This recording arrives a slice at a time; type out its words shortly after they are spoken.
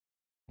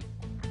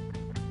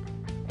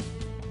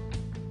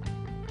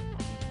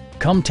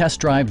Come test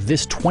drive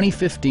this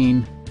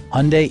 2015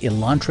 Hyundai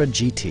Elantra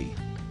GT.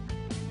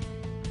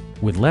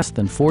 With less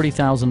than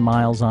 40,000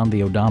 miles on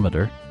the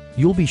odometer,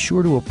 you'll be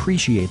sure to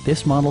appreciate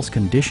this model's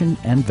condition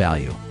and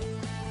value.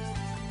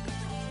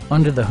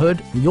 Under the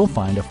hood, you'll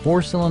find a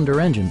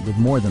 4-cylinder engine with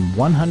more than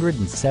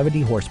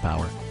 170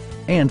 horsepower.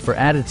 And for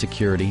added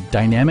security,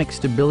 dynamic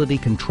stability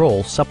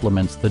control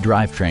supplements the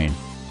drivetrain.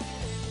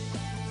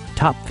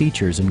 Top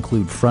features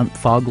include front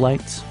fog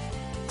lights,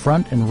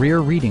 front and rear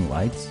reading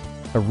lights,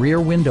 a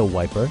rear window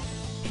wiper,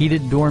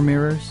 heated door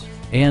mirrors,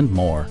 and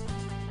more.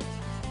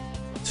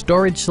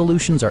 Storage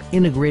solutions are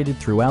integrated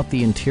throughout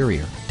the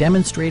interior,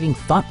 demonstrating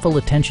thoughtful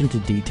attention to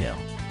detail.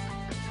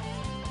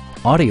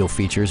 Audio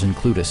features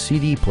include a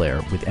CD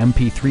player with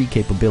MP3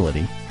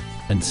 capability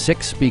and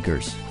 6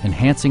 speakers,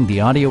 enhancing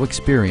the audio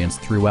experience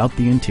throughout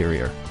the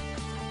interior.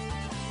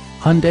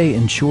 Hyundai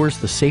ensures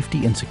the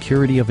safety and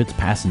security of its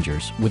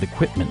passengers with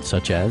equipment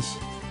such as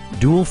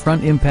dual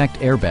front impact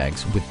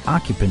airbags with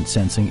occupant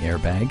sensing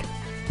airbag,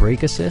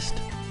 brake assist,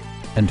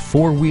 and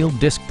 4-wheel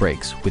disc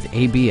brakes with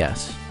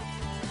ABS.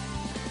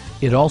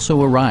 It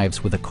also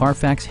arrives with a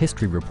Carfax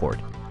history report,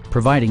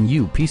 providing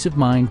you peace of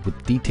mind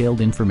with detailed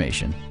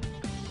information.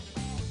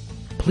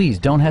 Please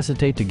don't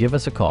hesitate to give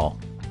us a call.